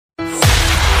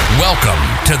Welcome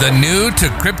to the New to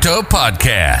Crypto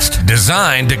podcast,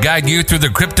 designed to guide you through the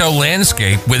crypto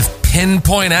landscape with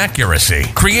pinpoint accuracy,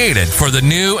 created for the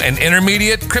new and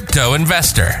intermediate crypto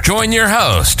investor. Join your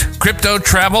host, Crypto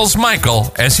Travels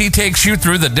Michael, as he takes you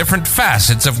through the different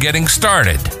facets of getting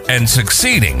started and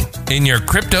succeeding in your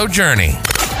crypto journey.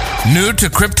 New to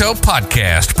Crypto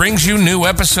podcast brings you new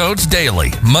episodes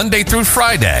daily, Monday through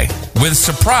Friday, with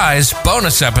surprise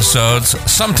bonus episodes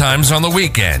sometimes on the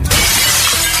weekend.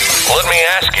 Let me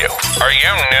ask you, are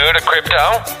you new to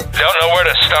crypto? Don't know where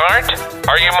to start?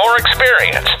 Are you more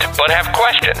experienced but have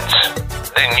questions?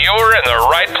 Then you're in the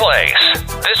right place.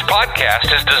 This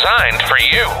podcast is designed for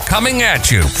you. Coming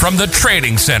at you from the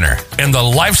Trading Center in the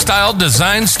Lifestyle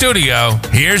Design Studio,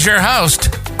 here's your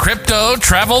host, Crypto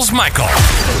Travels Michael.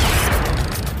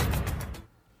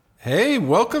 Hey,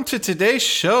 welcome to today's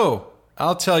show.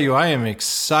 I'll tell you, I am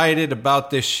excited about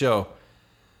this show.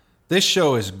 This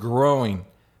show is growing.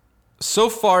 So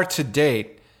far to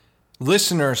date,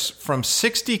 listeners from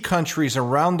 60 countries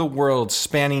around the world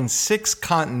spanning 6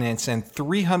 continents and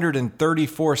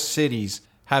 334 cities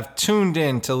have tuned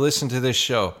in to listen to this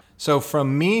show. So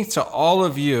from me to all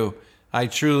of you, I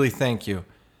truly thank you.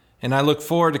 And I look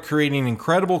forward to creating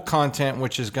incredible content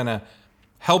which is going to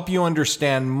help you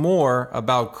understand more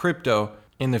about crypto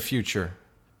in the future.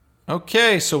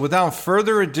 Okay, so without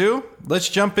further ado, let's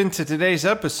jump into today's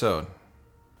episode.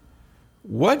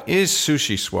 What is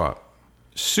SushiSwap?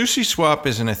 SushiSwap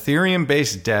is an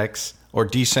Ethereum-based DEX or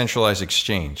decentralized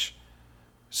exchange.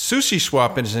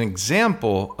 SushiSwap is an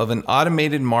example of an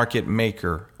automated market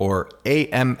maker or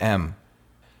AMM.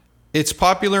 It's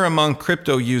popular among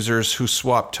crypto users who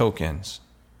swap tokens.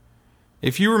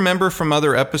 If you remember from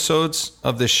other episodes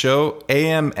of the show,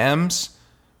 AMMs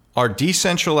are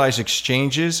decentralized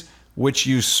exchanges which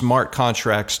use smart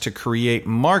contracts to create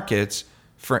markets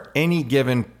for any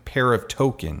given pair of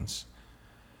tokens.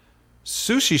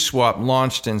 SushiSwap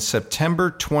launched in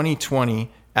September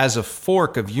 2020 as a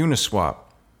fork of Uniswap,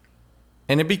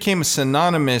 and it became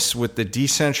synonymous with the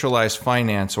decentralized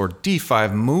finance or DeFi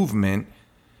movement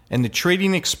and the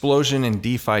trading explosion in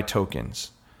DeFi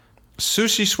tokens.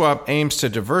 SushiSwap aims to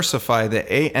diversify the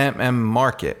AMM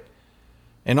market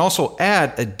and also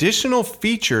add additional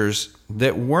features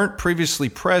that weren't previously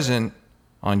present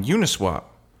on Uniswap,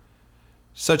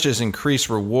 such as increased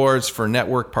rewards for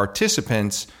network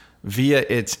participants via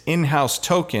its in-house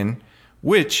token,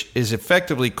 which is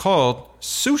effectively called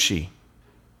Sushi.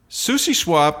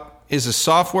 SushiSwap is a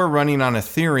software running on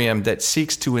Ethereum that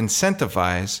seeks to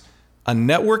incentivize a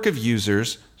network of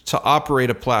users to operate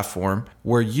a platform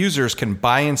where users can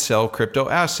buy and sell crypto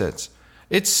assets.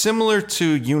 It's similar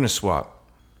to Uniswap.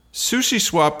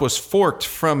 SushiSwap was forked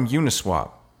from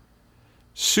Uniswap.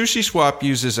 SushiSwap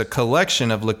uses a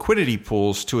collection of liquidity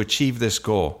pools to achieve this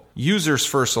goal. Users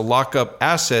first lock up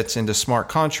assets into smart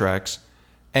contracts,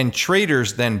 and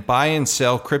traders then buy and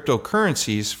sell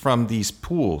cryptocurrencies from these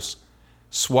pools,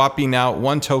 swapping out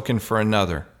one token for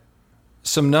another.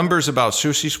 Some numbers about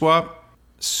SushiSwap.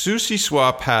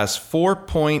 SushiSwap has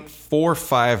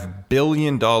 $4.45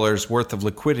 billion worth of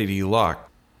liquidity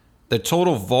locked. The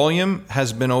total volume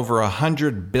has been over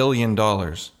 $100 billion.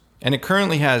 And it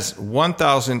currently has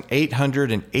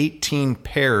 1,818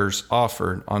 pairs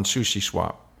offered on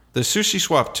SushiSwap. The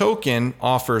SushiSwap token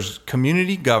offers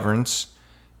community governance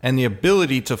and the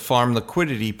ability to farm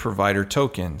liquidity provider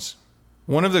tokens.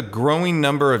 One of the growing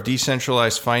number of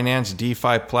decentralized finance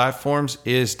DeFi platforms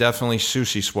is definitely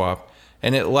SushiSwap,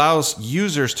 and it allows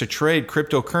users to trade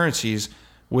cryptocurrencies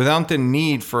without the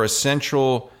need for a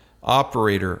central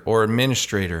operator or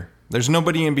administrator. There's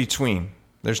nobody in between.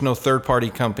 There's no third-party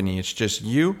company. It's just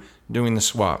you doing the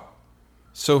swap.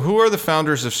 So who are the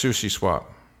founders of SushiSwap?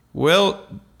 Well,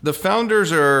 the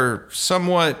founders are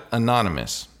somewhat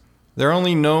anonymous. They're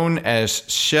only known as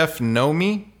Chef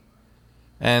Nomi,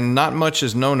 and not much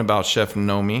is known about Chef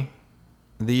Nomi.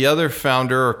 The other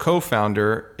founder or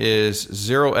co-founder is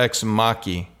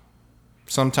 0xMaki,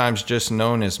 sometimes just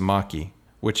known as Maki,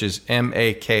 which is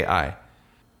M-A-K-I.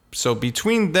 So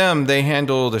between them, they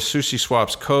handle the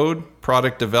SushiSwap's code,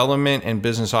 product development, and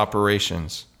business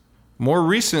operations. More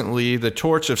recently, the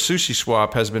torch of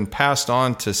SushiSwap has been passed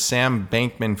on to Sam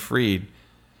Bankman-Fried.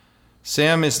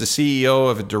 Sam is the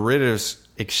CEO of a derivatives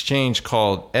exchange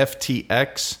called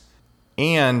FTX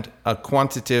and a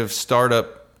quantitative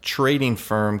startup trading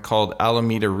firm called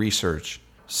Alameda Research.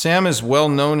 Sam is well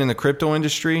known in the crypto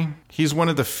industry. He's one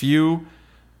of the few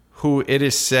who it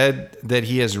is said that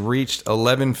he has reached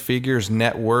 11 figures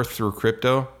net worth through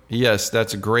crypto. Yes,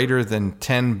 that's greater than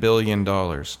 $10 billion.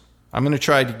 I'm going to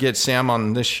try to get Sam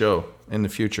on this show in the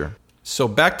future. So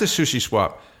back to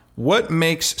SushiSwap. What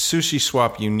makes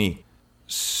SushiSwap unique?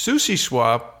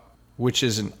 SushiSwap, which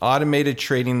is an automated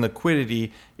trading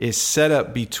liquidity, is set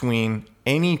up between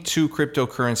any two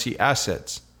cryptocurrency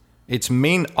assets. Its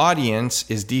main audience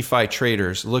is DeFi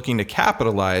traders looking to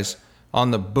capitalize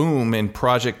on the boom in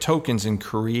project tokens and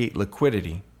create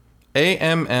liquidity.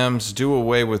 AMMs do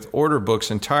away with order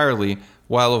books entirely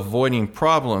while avoiding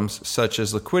problems such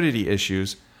as liquidity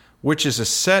issues, which is a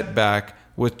setback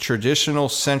with traditional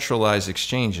centralized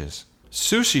exchanges.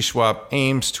 SushiSwap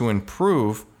aims to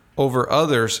improve over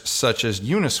others such as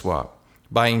Uniswap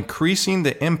by increasing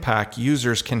the impact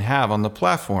users can have on the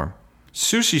platform.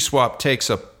 SushiSwap takes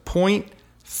a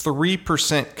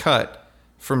 0.3% cut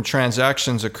from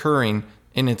transactions occurring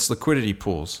in its liquidity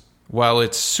pools, while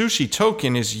its Sushi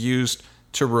token is used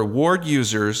to reward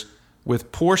users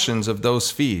with portions of those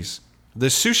fees. The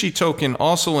Sushi token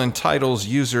also entitles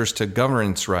users to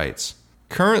governance rights.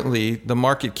 Currently, the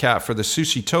market cap for the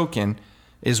Sushi token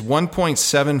is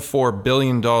 $1.74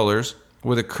 billion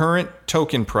with a current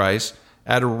token price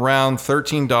at around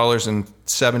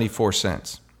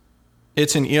 $13.74.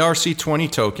 It's an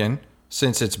ERC20 token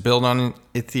since it's built on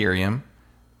Ethereum,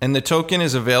 and the token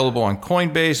is available on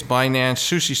Coinbase, Binance,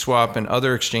 SushiSwap, and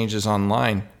other exchanges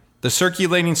online. The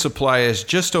circulating supply is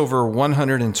just over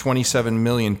 127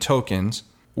 million tokens,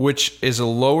 which is a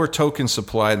lower token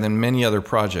supply than many other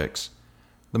projects.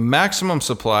 The maximum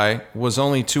supply was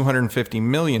only 250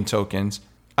 million tokens.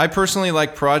 I personally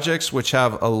like projects which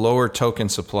have a lower token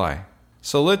supply.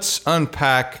 So let's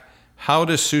unpack, how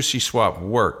does SushiSwap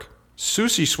work?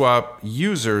 SushiSwap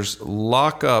users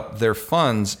lock up their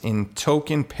funds in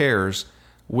token pairs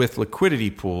with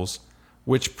liquidity pools,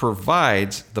 which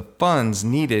provides the funds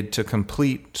needed to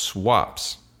complete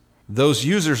swaps. Those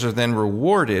users are then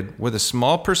rewarded with a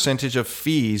small percentage of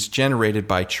fees generated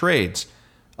by trades,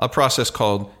 a process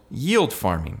called yield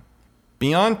farming.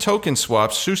 Beyond token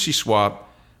swaps, SushiSwap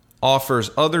offers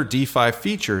other DeFi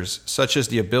features, such as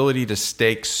the ability to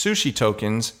stake Sushi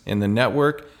tokens in the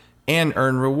network and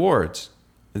earn rewards.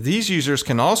 These users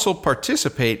can also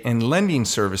participate in lending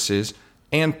services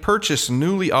and purchase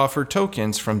newly offered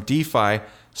tokens from DeFi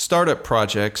startup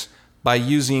projects by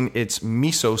using its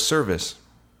Miso service.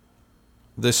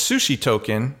 The Sushi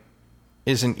token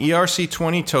is an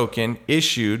ERC20 token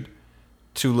issued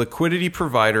to liquidity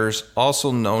providers,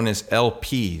 also known as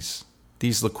LPs.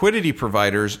 These liquidity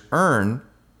providers earn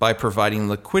by providing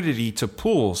liquidity to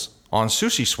pools on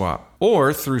SushiSwap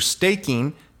or through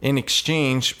staking in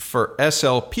exchange for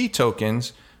SLP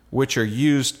tokens, which are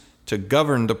used to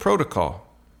govern the protocol.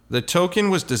 The token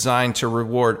was designed to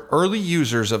reward early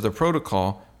users of the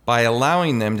protocol by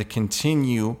allowing them to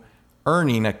continue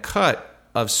earning a cut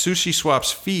of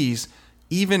SushiSwap's fees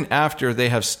even after they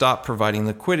have stopped providing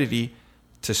liquidity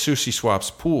to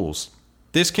SushiSwap's pools.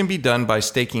 This can be done by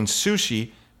staking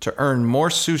Sushi to earn more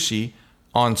Sushi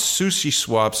on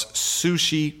SushiSwap's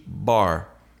Sushi bar.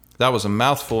 That was a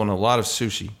mouthful and a lot of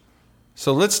sushi.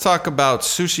 So let's talk about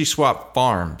SushiSwap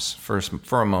farms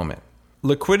for a moment.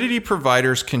 Liquidity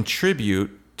providers contribute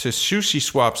to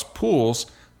SushiSwap's pools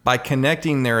by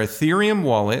connecting their Ethereum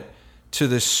wallet to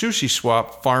the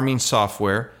SushiSwap farming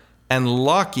software and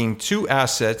locking two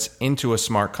assets into a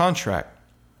smart contract.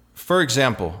 For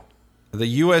example,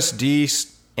 the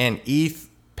USD and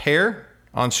ETH pair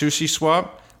on SushiSwap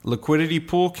liquidity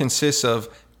pool consists of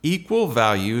equal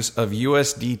values of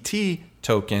USDT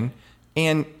token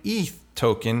and ETH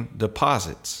token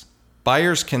deposits.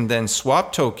 Buyers can then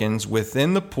swap tokens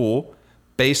within the pool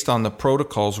based on the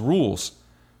protocol's rules.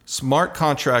 Smart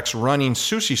contracts running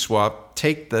SushiSwap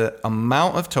take the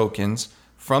amount of tokens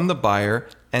from the buyer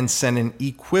and send an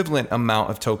equivalent amount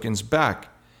of tokens back,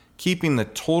 keeping the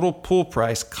total pool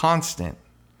price constant.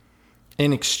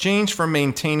 In exchange for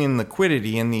maintaining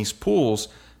liquidity in these pools,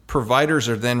 providers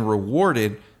are then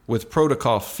rewarded with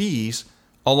protocol fees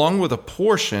along with a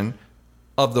portion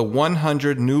of the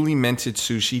 100 newly minted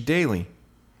Sushi daily.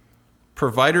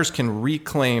 Providers can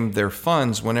reclaim their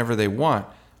funds whenever they want,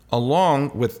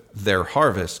 along with their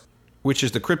harvest, which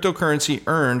is the cryptocurrency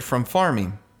earned from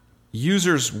farming.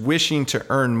 Users wishing to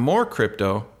earn more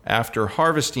crypto after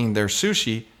harvesting their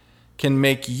Sushi can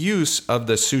make use of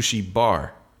the Sushi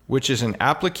bar, which is an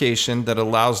application that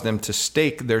allows them to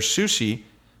stake their Sushi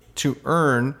to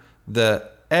earn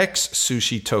the X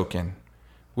Sushi token,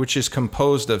 which is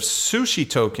composed of Sushi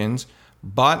tokens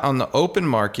bought on the open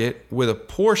market with a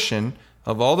portion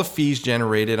of all the fees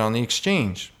generated on the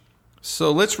exchange.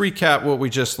 So let's recap what we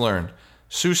just learned.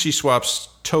 SushiSwap's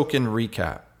token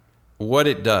recap. What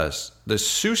it does. The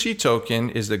Sushi token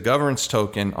is the governance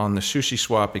token on the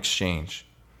SushiSwap exchange.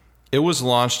 It was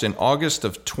launched in August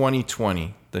of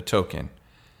 2020, the token.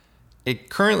 It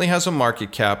currently has a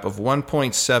market cap of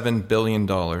 $1.7 billion,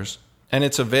 and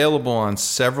it's available on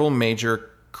several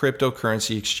major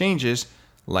cryptocurrency exchanges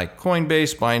like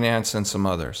Coinbase, Binance, and some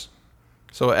others.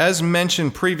 So as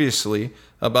mentioned previously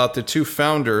about the two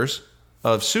founders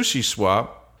of SushiSwap,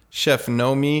 Chef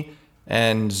Nomi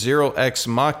and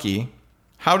 0xMaki,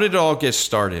 how did it all get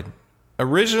started?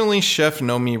 Originally, Chef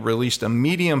Nomi released a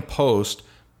Medium post,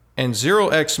 and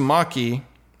 0xMaki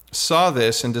saw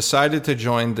this and decided to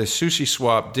join the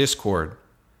SushiSwap Discord.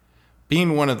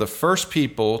 Being one of the first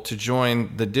people to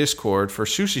join the Discord for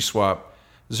SushiSwap,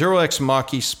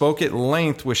 0xMaki spoke at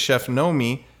length with Chef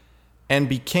Nomi and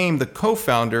became the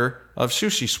co-founder of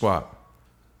SushiSwap.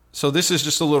 So this is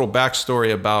just a little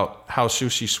backstory about how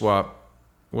SushiSwap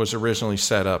was originally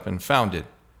set up and founded.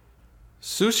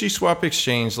 SushiSwap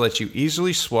Exchange lets you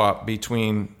easily swap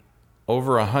between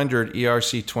over 100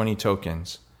 ERC20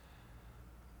 tokens.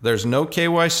 There's no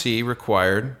KYC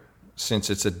required since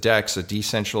it's a DEX, a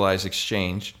decentralized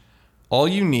exchange. All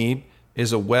you need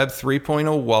is a Web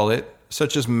 3.0 wallet,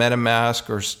 such as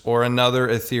MetaMask or another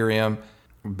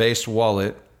Ethereum-based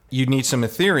wallet. You need some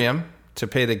Ethereum to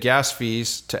pay the gas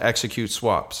fees to execute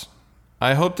swaps.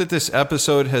 I hope that this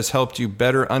episode has helped you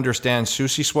better understand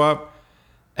SushiSwap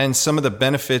and some of the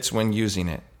benefits when using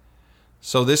it.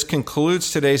 So this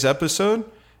concludes today's episode,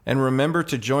 and remember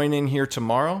to join in here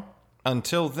tomorrow.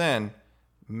 Until then,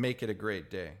 make it a great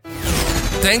day.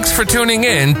 Thanks for tuning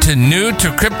in to New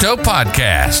to Crypto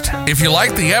Podcast. If you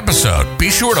like the episode, be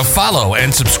sure to follow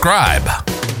and subscribe.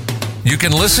 You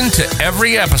can listen to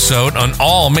every episode on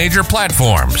all major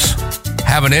platforms.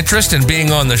 Have an interest in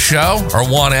being on the show or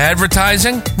want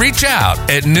advertising? Reach out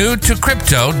at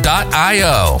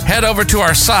newtocrypto.io. Head over to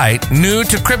our site,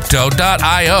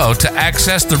 newtocrypto.io, to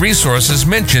access the resources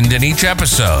mentioned in each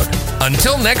episode.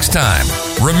 Until next time,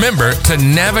 remember to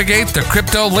navigate the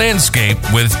crypto landscape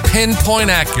with pinpoint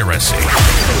accuracy.